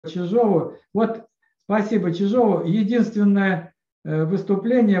Чижову. Вот, спасибо Чижову. Единственное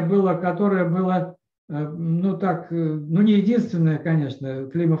выступление было, которое было, ну так, ну не единственное, конечно,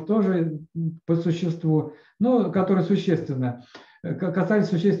 Климов тоже по существу, но которое существенно, касались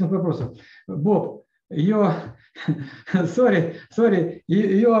существенных вопросов. Боб, sorry,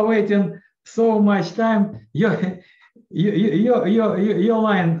 you are waiting so much time. Your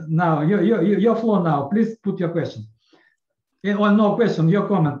line now, your floor now. Please put your question. Or no question, your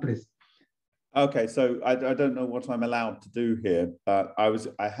comment, please. Okay, so I don't know what I'm allowed to do here, but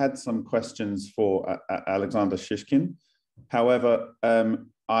I had some questions for Alexander Shishkin. However,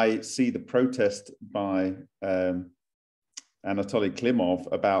 I see the protest by Anatoly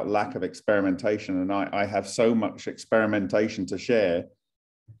Klimov about lack of experimentation, and I have so much experimentation to share,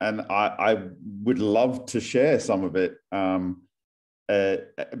 and I would love to share some of it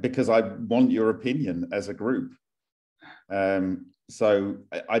because I want your opinion as a group. So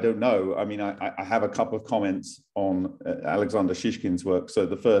I don't know. I mean, I have a couple of comments on Alexander Shishkin's work. So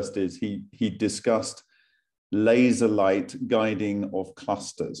the first is he discussed laser light guiding of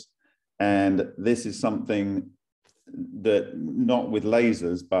clusters. And this is something that not with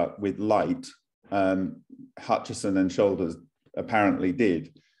lasers, but with light, Hutchison and Shoulders apparently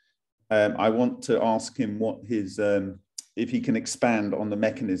did. I want to ask him what his, if he can expand on the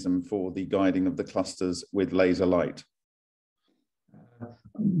mechanism for the guiding of the clusters with laser light.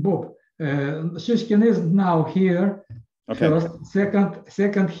 Bob, Shishkin is now here. Okay. First,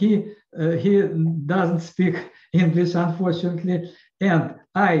 second, he doesn't speak English, unfortunately, and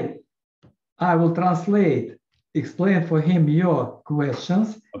I will translate, explain for him your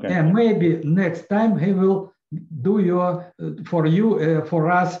questions, okay. And maybe next time he will do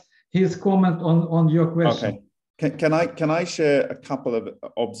for us his comment on your question. Okay. Can I share a couple of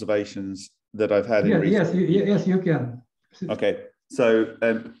observations that I've had in recent years? Yes, you can. Okay. So,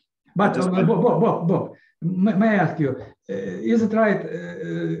 but Bob, may I ask you, is it right?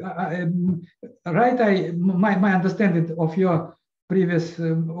 My understanding of your previous,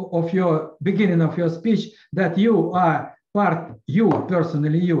 of your beginning of your speech, that you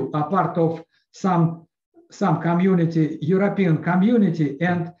personally are part of some community, European community,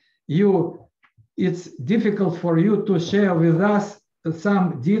 and it's difficult for you to share with us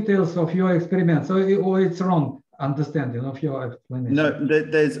some details of your experiment. So, or it's wrong understanding of your explanation? No,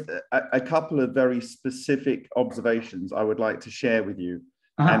 there's a couple of very specific observations I would like to share with you.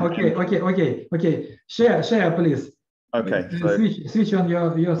 Okay. Share, please. Okay. So, switch on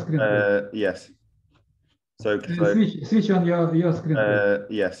your screen. Yes. So switch on your screen.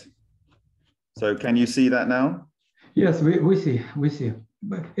 Yes. So can you see that now? Yes, we see.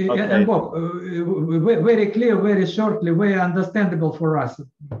 Okay. And Bob, very clear, very shortly, very understandable for us.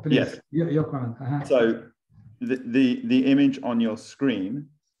 Please, yes. Your comment. So the image on your screen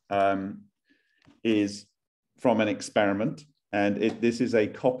is from an experiment, and this is a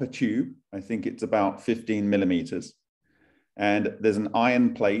copper tube. I think it's about 15 millimeters, and there's an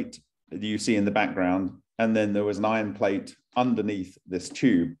iron plate that you see in the background, and then there was an iron plate underneath this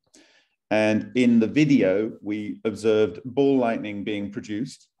tube. And in the video, we observed ball lightning being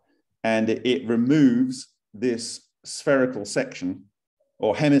produced, and it removes this spherical section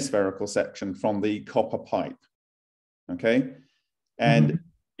or hemispherical section from the copper pipe. Okay. And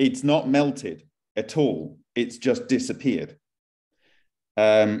it's not melted at all. It's just disappeared.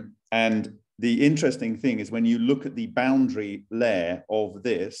 And the interesting thing is when you look at the boundary layer of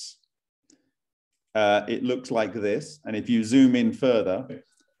this, it looks like this. And if you zoom in further,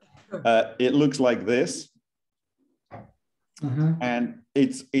 it looks like this. And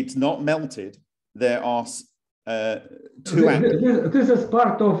it's not melted. There are two angles. This is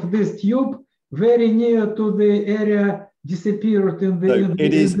part of this tube, very near to the area disappeared in the.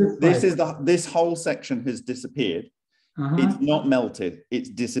 This whole section has disappeared. It's not melted. It's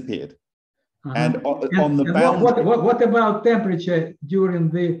disappeared. And on the boundary. What about temperature during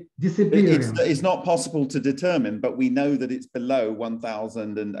the disappearance? It's not possible to determine, but we know that it's below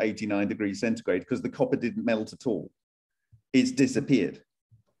 1089 degrees centigrade because the copper didn't melt at all. It's disappeared.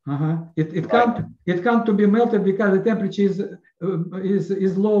 It can't to be melted because the temperature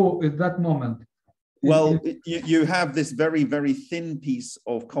is low at that moment. Well, you have this very, very thin piece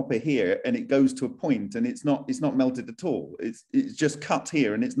of copper here, and it goes to a point, and it's not melted at all. It's just cut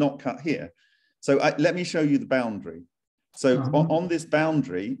here, and it's not cut here. So let me show you the boundary. So on this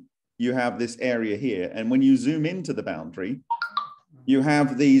boundary, you have this area here, and when you zoom into the boundary, you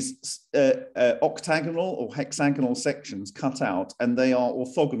have these octagonal or hexagonal sections cut out, and they are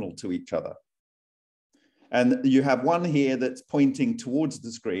orthogonal to each other. And you have one here that's pointing towards the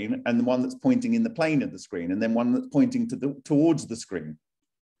screen, and the one that's pointing in the plane of the screen, and then one that's pointing towards the screen.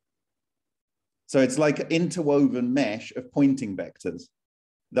 So it's like an interwoven mesh of pointing vectors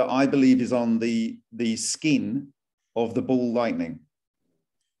that I believe is on the skin of the ball lightning.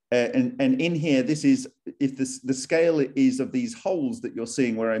 And in here, this is, if the scale is of these holes that you're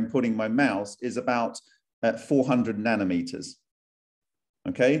seeing where I'm putting my mouse is about 400 nanometers.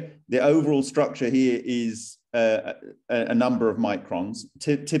 Okay, the overall structure here is a number of microns,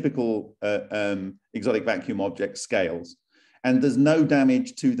 typical exotic vacuum object scales. And there's no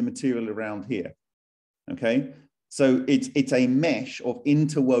damage to the material around here. Okay, so it's a mesh of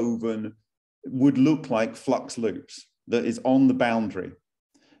interwoven, would look like flux loops that is on the boundary.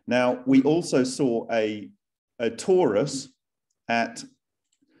 Now, we also saw a torus at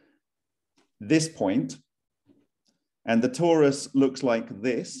this point, and the torus looks like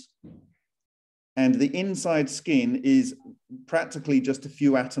this. And the inside skin is practically just a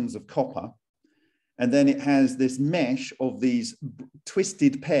few atoms of copper. And then it has this mesh of these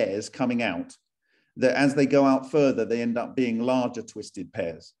twisted pairs coming out, that as they go out further, they end up being larger twisted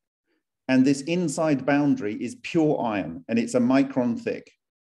pairs. And this inside boundary is pure iron, and it's a micron thick.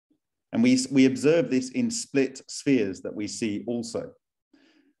 And we observe this in split spheres that we see also.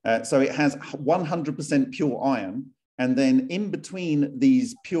 So it has 100% pure iron. And then in between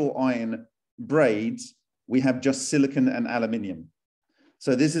these pure iron braids, we have just silicon and aluminium.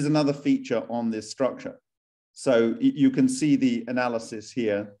 So this is another feature on this structure. So you can see the analysis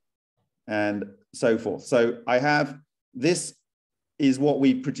here and so forth. So I have, this is what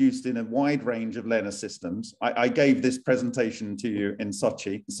we produced in a wide range of Lena systems. I gave this presentation to you in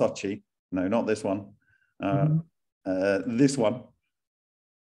Sochi. No, not this one. This one.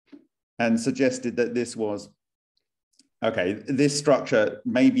 And suggested that this was, okay, this structure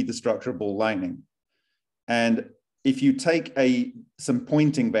may be the structure of ball lightning. And if you take some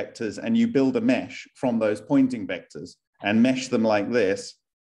pointing vectors and you build a mesh from those pointing vectors and mesh them like this,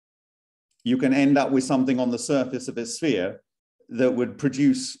 you can end up with something on the surface of a sphere that would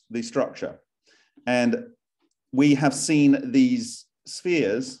produce the structure. And we have seen these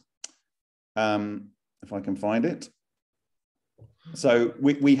spheres, if I can find it. So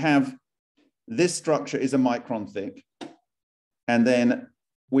we have, this structure is a micron thick. And then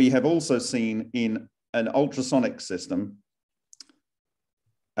we have also seen in an ultrasonic system,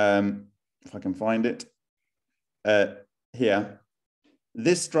 if I can find it, here,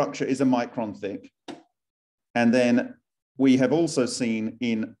 this structure is a micron thick. And then we have also seen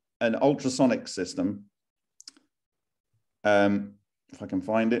in an ultrasonic system, if I can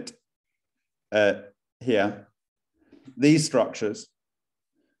find it, here, these structures.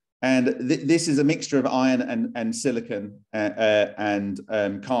 And this is a mixture of iron and silicon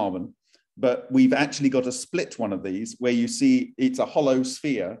and carbon. But we've actually got a split one of these where you see it's a hollow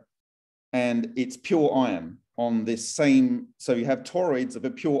sphere and it's pure iron on this same. So you have toroids of a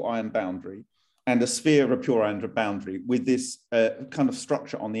pure iron boundary and a sphere of a pure iron boundary with this kind of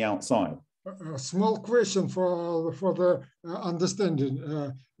structure on the outside. A small question for the understanding.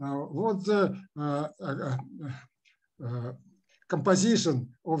 What's the composition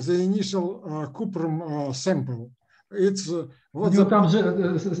of the initial cuprum sample? It's у него там же,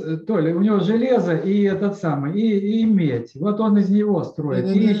 Толя, у него железо и этот самый, и медь. Вот он из него строит.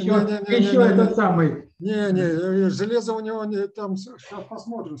 И еще этот самый. Не, железо у него там, сейчас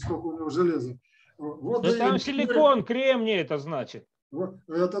посмотрим, сколько у него железа. Вот там силикон, кремний это значит.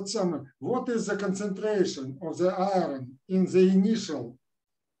 Этот самый. What is the concentration of the iron in the initial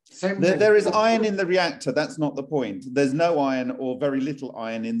sample? There is iron in the reactor. That's not the point. There's no iron or very little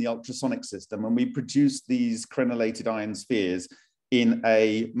iron in the ultrasonic system. And we produce these crenellated iron spheres in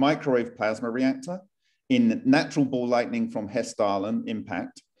a microwave plasma reactor, in natural ball lightning from Hessdalen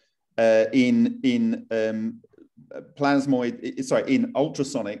impact, in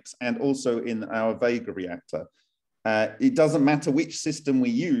ultrasonics, and also in our Vega reactor. It doesn't matter which system we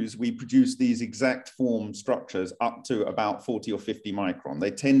use, we produce these exact form structures up to about 40 or 50 micron. They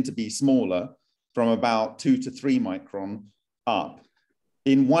tend to be smaller from about 2 to 3 micron up.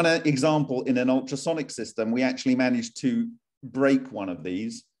 In one example, in an ultrasonic system, we actually managed to break one of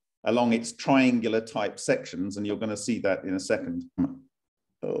these along its triangular type sections, and you're going to see that in a second.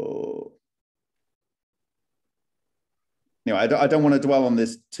 You know, I don't want to dwell on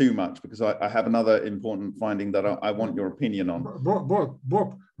this too much because I have another important finding that I want your opinion on. Bob,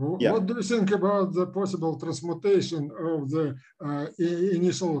 yeah. What do you think about the possible transmutation of the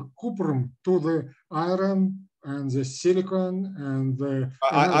initial cuprum to the iron and the silicon and the...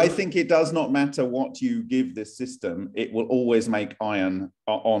 I think it does not matter what you give this system, it will always make iron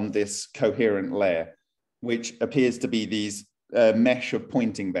on this coherent layer, which appears to be these mesh of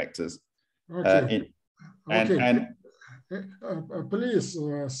pointing vectors. Okay. Please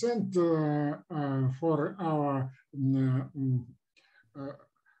send for our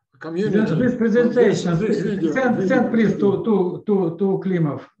community. This presentation, send please to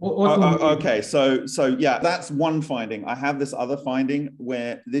Klimov. Okay, so yeah, that's one finding. I have this other finding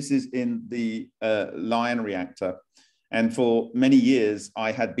where this is in the Lion reactor. And for many years,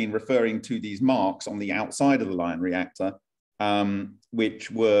 I had been referring to these marks on the outside of the Lion reactor,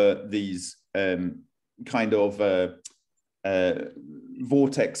 which were these kind of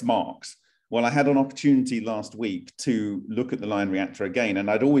vortex marks. Well, I had an opportunity last week to look at the Lion reactor again, and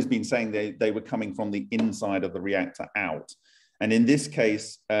I'd always been saying they were coming from the inside of the reactor out. And in this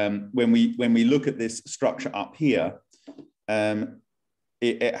case, when we look at this structure up here,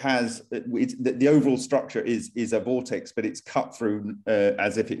 it has the overall structure is a vortex, but it's cut through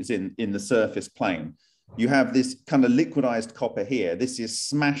as if it's in the surface plane. You have this kind of liquidized copper here. This is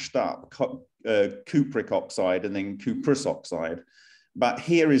smashed up cupric oxide and then cuprous oxide. But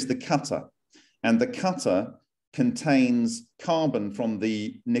here is the cutter. And the cutter contains carbon from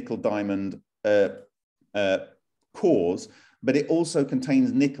the nickel diamond cores, but it also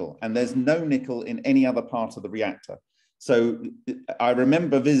contains nickel. And there's no nickel in any other part of the reactor. So I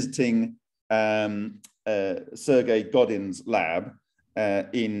remember visiting Sergei Godin's lab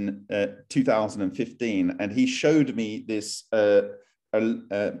in 2015, and he showed me this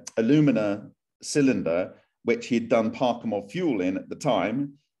alumina cylinder, which he'd done Parkhomov fuel in at the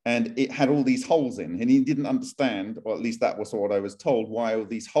time, and it had all these holes in, and he didn't understand, or at least that was what I was told, why all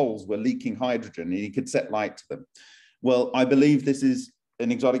these holes were leaking hydrogen, and he could set light to them. Well, I believe this is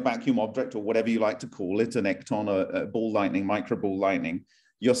an exotic vacuum object, or whatever you like to call it, an ecton, a ball lightning, micro ball lightning.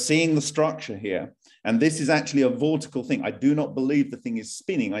 You're seeing the structure here, and this is actually a vortical thing. I do not believe the thing is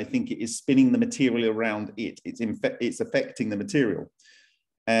spinning. I think it is spinning the material around it. It's affecting the material.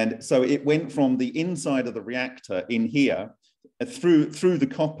 And so it went from the inside of the reactor in here through the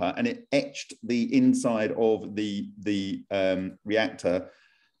copper, and it etched the inside of the reactor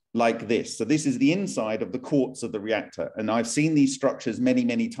like this. So this is the inside of the quartz of the reactor. And I've seen these structures many,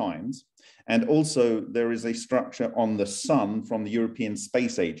 many times. And also there is a structure on the sun from the European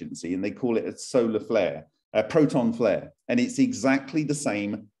Space Agency, and they call it a solar flare, a proton flare. And it's exactly the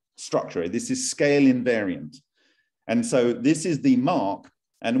same structure. This is scale invariant. And so this is the mark.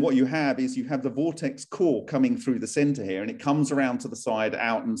 And what you have is you have the vortex core coming through the center here, and it comes around to the side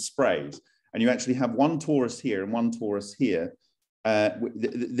out and sprays. And you actually have one torus here and one torus here.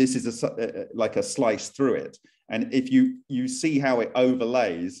 This is like a slice through it. And if you see how it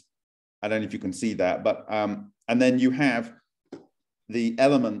overlays, I don't know if you can see that, but and then you have the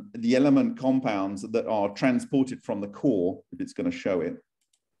element compounds that are transported from the core, if it's going to show it.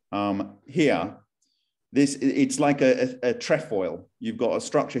 Here, it's like a trefoil. You've got a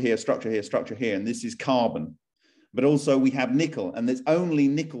structure here, structure here, structure here, and this is carbon. But also we have nickel, and there's only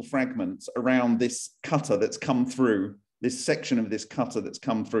nickel fragments around this cutter that's come through, this section of this cutter that's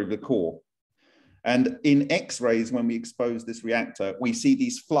come through the core. And in X-rays, when we expose this reactor, we see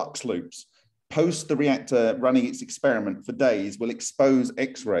these flux loops. Post the reactor running its experiment for days, will expose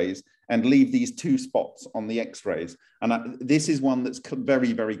X-rays and leave these two spots on the X-rays. And this is one that's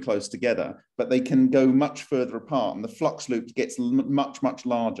very, very close together, but they can go much further apart, and the flux loop gets much, much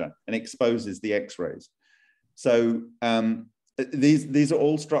larger and exposes the X-rays. So these are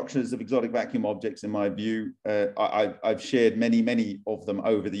all structures of exotic vacuum objects, in my view. I've shared many, many of them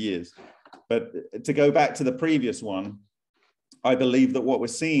over the years. But to go back to the previous one, I believe that what we're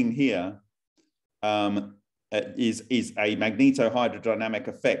seeing here is a magnetohydrodynamic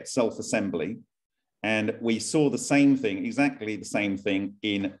effect self-assembly. And we saw the same thing, exactly the same thing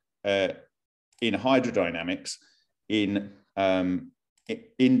in hydrodynamics in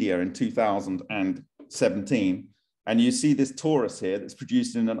India in 2017. And you see this torus here that's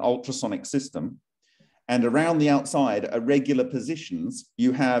produced in an ultrasonic system. And around the outside, at regular positions,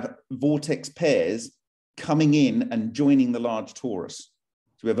 you have vortex pairs coming in and joining the large torus.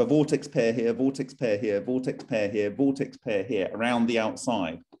 So we have a vortex pair here, vortex pair here, vortex pair here, vortex pair here around the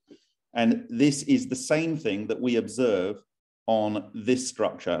outside. And this is the same thing that we observe on this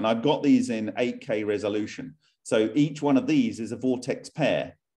structure. And I've got these in 8K resolution. So each one of these is a vortex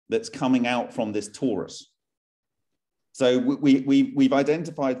pair that's coming out from this torus. So we've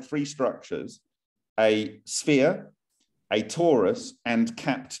identified three structures: a sphere, a torus, and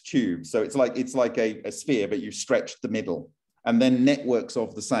capped tube. So it's like a sphere, but you stretch the middle, and then networks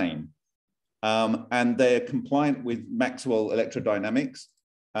of the same. And they're compliant with Maxwell electrodynamics,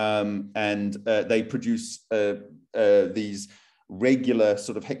 and they produce these regular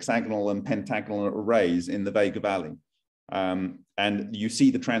sort of hexagonal and pentagonal arrays in the Vega Valley. And you see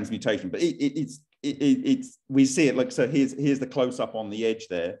the transmutation, but it's we see it like, so here's the close up on the edge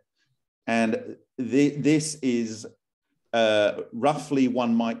there. And this is roughly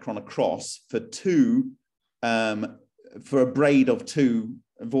 1 micron across for a braid of 2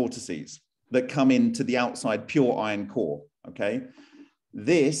 vortices that come into the outside pure iron core, okay?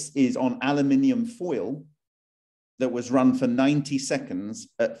 This is on aluminium foil that was run for 90 seconds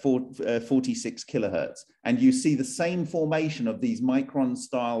at 46 kilohertz. And you see the same formation of these micron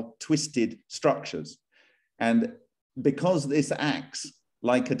style twisted structures. And because this acts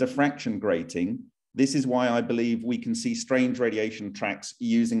like a diffraction grating, this is why I believe we can see strange radiation tracks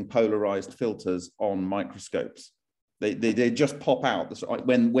using polarized filters on microscopes. They just pop out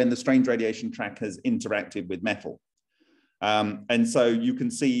when the strange radiation track has interacted with metal. And so you can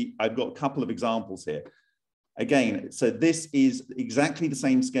see, I've got a couple of examples here. Again, so this is exactly the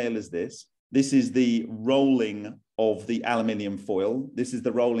same scale as this. This is the rolling of the aluminium foil. This is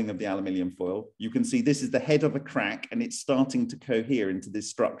the rolling of the aluminium foil. You can see this is the head of a crack and it's starting to cohere into this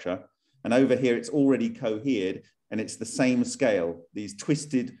structure. And over here, it's already cohered and it's the same scale, these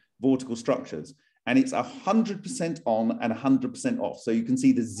twisted vortical structures. And it's 100% on and 100% off. So you can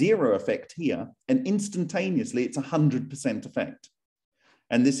see the 0 effect here, and instantaneously it's 100% effect.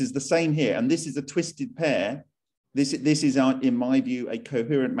 And this is the same here. And this is a twisted pair. This is, in my view, a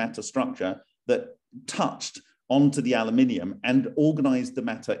coherent matter structure that touched onto the aluminium and organized the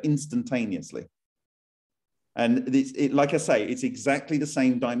matter instantaneously. And like I say, it's exactly the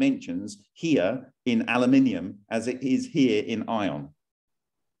same dimensions here in aluminium as it is here in iron.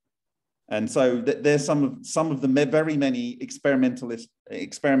 And so there's some of the very many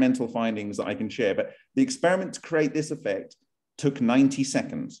experimental findings that I can share. But the experiment to create this effect took 90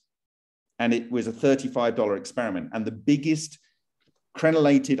 seconds. And it was a $35 experiment. And the biggest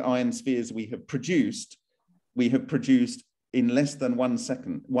crenellated iron spheres we have produced in less than 1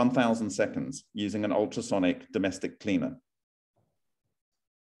 second, 1,000 seconds, using an ultrasonic domestic cleaner.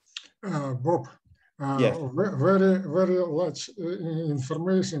 Bob, yes. Very large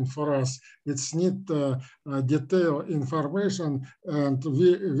information for us. It's need detailed information, and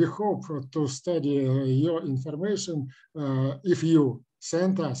we hope to study your information if you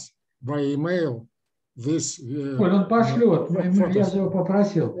send us by email this. Он пошлет, я же его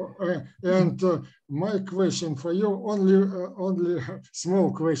попросил. And my question for you, only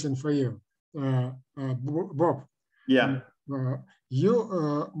small question for you, Bob. Yeah. You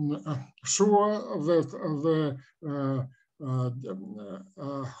sure that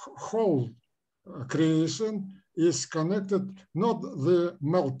the whole creation is connected, not the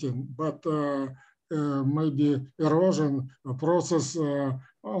melting, but maybe erosion process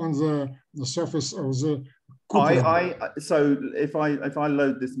on the surface of the cuprum. So if I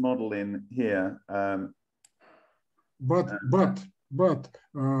load this model in here, but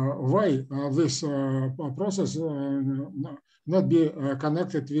why this process not be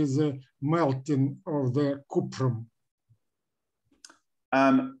connected with the melting of the cuprum?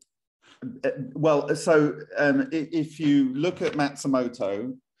 Well, so if you look at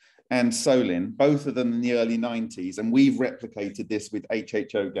Matsumoto and Solin, both of them in the early 90s, and we've replicated this with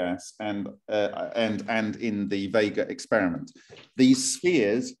HHO gas and in the Vega experiment. These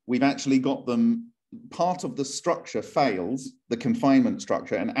spheres, we've actually got them, part of the structure fails, the confinement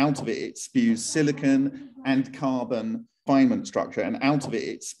structure, and out of it spews silicon and carbon confinement structure, and out of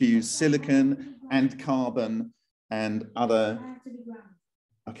it spews silicon and carbon and other.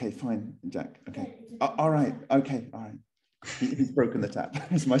 Okay, fine, Jack. Okay, all right. Okay, all right. He's broken the tap.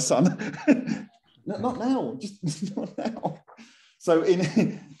 It's my son. No, not now. Just not now. So in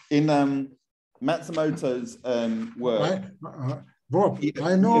Matsumoto's work, Bob,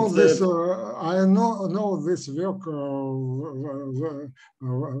 I know this. I know this work.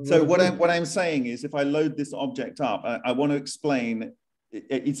 So what I'm saying is, if I load this object up, I want to explain.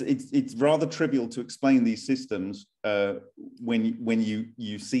 It's rather trivial to explain these systems when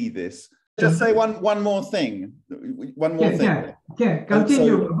you see this. Just say one more thing. One more thing. Yeah,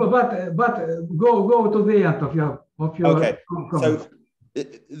 continue, so, but go to the end of your okay. comments. So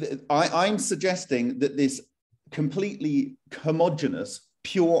I'm suggesting that this completely homogeneous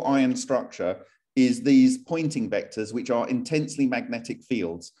pure iron structure is these pointing vectors, which are intensely magnetic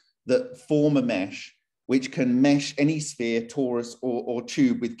fields that form a mesh, which can mesh any sphere, torus, or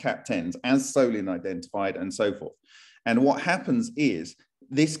tube with cap tens, as Solin identified, and so forth. And what happens is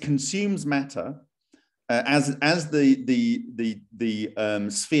this consumes matter as the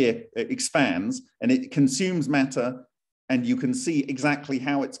sphere expands, and it consumes matter, and you can see exactly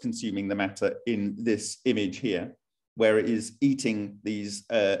how it's consuming the matter in this image here, where it is eating these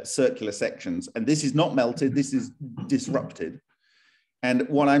circular sections. And this is not melted, this is disrupted. And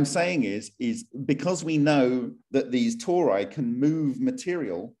what I'm saying is because we know that these tori can move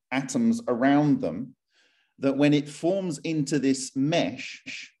material, atoms around them, that when it forms into this mesh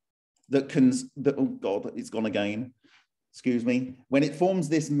oh God, it's gone again. Excuse me. When it forms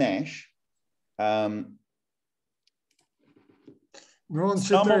this mesh, Но он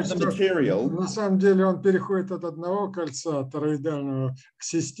some считает, of the что material, на самом деле он переходит от одного кольца тороидального к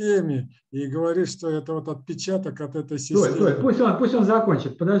системе и говорит, что это вот отпечаток от этой Стой, системы. пусть он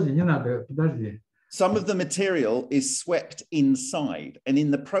закончит. Подожди, не надо, подожди. some of the material is swept inside, and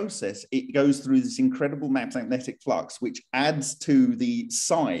in the process, it goes through this incredible magnetic flux, which adds to the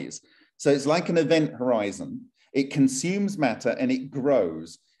size. So it's like an event horizon. It consumes matter and it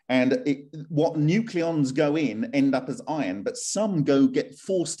grows. And what nucleons go in end up as iron, but some get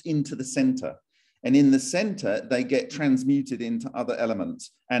forced into the center. And in the center, they get transmuted into other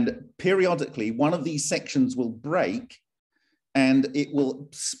elements. And periodically, one of these sections will break and it will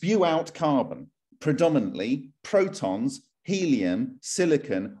spew out carbon, predominantly protons, helium,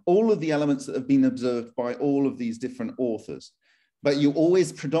 silicon, all of the elements that have been observed by all of these different authors. But you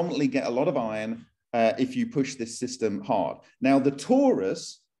always predominantly get a lot of iron if you push this system hard. Now, the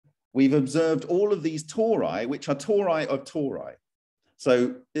torus, we've observed all of these tori, which are tori of tori.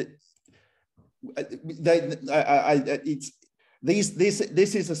 So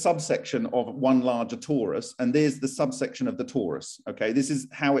this is a subsection of one larger torus, and there's the subsection of the torus. Okay, this is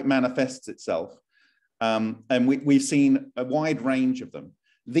how it manifests itself. And we've seen a wide range of them.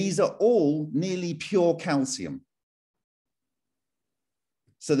 These are all nearly pure calcium.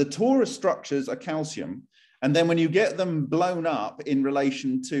 So the torus structures are calcium. And then when you get them blown up in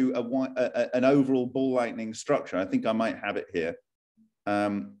relation to an overall ball lightning structure, I think I might have it here.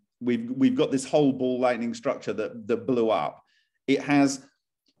 We've got this whole ball lightning structure that blew up. It has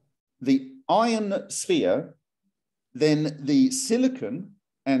the iron sphere, then the silicon,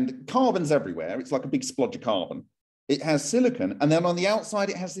 and carbon's everywhere. It's like a big splodge of carbon. It has silicon, and then on the outside,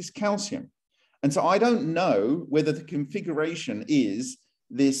 it has this calcium. And so I don't know whether the configuration is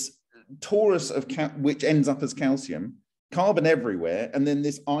this torus of which ends up as calcium, carbon everywhere, and then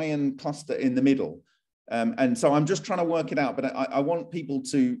this iron cluster in the middle. And so I'm just trying to work it out, but I want people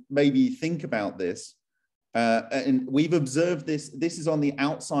to maybe think about this. And we've observed this. This is on the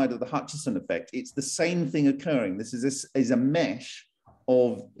outside of the Hutchison effect. It's the same thing occurring. This is a mesh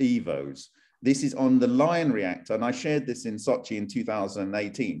of EVOs. This is on the Lion reactor, and I shared this in Sochi in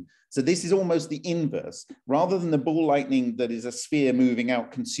 2018. So this is almost the inverse. Rather than the ball lightning that is a sphere moving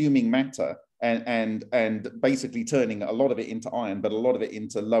out, consuming matter, and basically turning a lot of it into iron, but a lot of it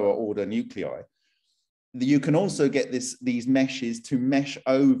into lower order nuclei. You can also get these meshes to mesh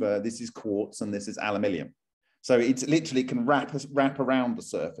over. This is quartz and this is aluminium. So it's literally can wrap around the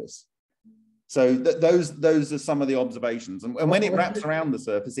surface. So those are some of the observations. And when it wraps around the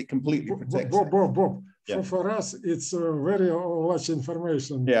surface, it completely protects it. Bob, Yeah. for us, it's very much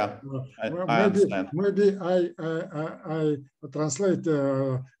information. Yeah, I understand. Maybe I translate.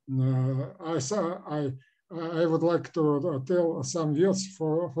 I would like to tell some words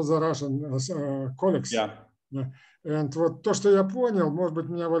for the Russian colleagues. Yeah. And вот то, что я понял, может быть,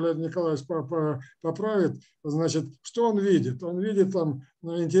 меня Валерий Николаевич поправит, значит, что он видит? Он видит там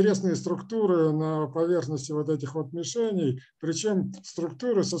интересные структуры на поверхности вот этих вот мишеней, причем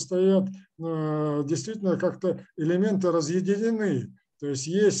структуры состоят действительно как-то элементы разъединены. То есть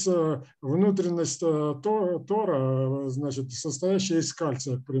внутренность тора, значит, состоящая из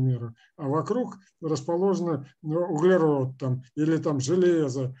кальция, к примеру, а вокруг расположен углерод там, или там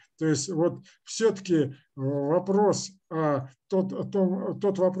железо. То есть вот все-таки вопрос,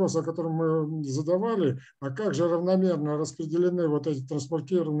 тот вопрос, о котором мы задавали, а как же равномерно распределены вот эти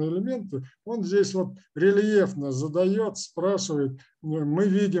транспортированные элементы, он здесь вот рельефно задает, спрашивает. Мы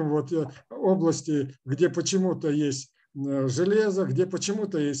видим вот области, где почему-то есть железо, где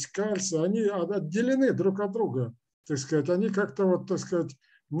почему-то есть кальций, они отделены друг от друга, так сказать, они как-то вот, так сказать,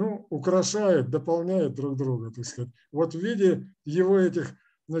 ну, украшают, дополняют друг друга, так сказать. Вот в виде его этих,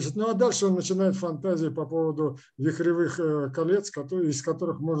 значит, ну а дальше он начинает фантазии по поводу вихревых колец, из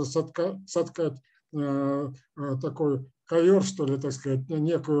которых можно соткать такой ковер, что ли, так сказать,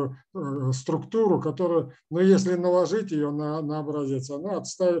 некую структуру, которую, ну, если наложить ее на образец, она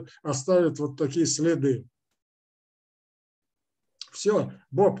оставит вот такие следы. Все,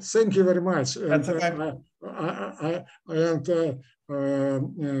 Bob, thank you very much. And,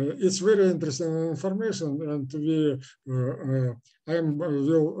 it's very interesting information, and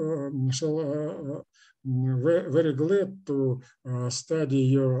very glad to study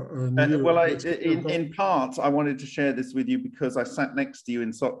your new. Well, in part, I wanted to share this with you because I sat next to you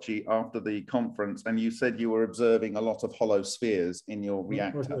in Sochi after the conference, and you said you were observing a lot of hollow spheres in your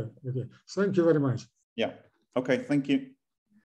reactor. Okay. Thank you very much. Yeah. Okay. Thank you.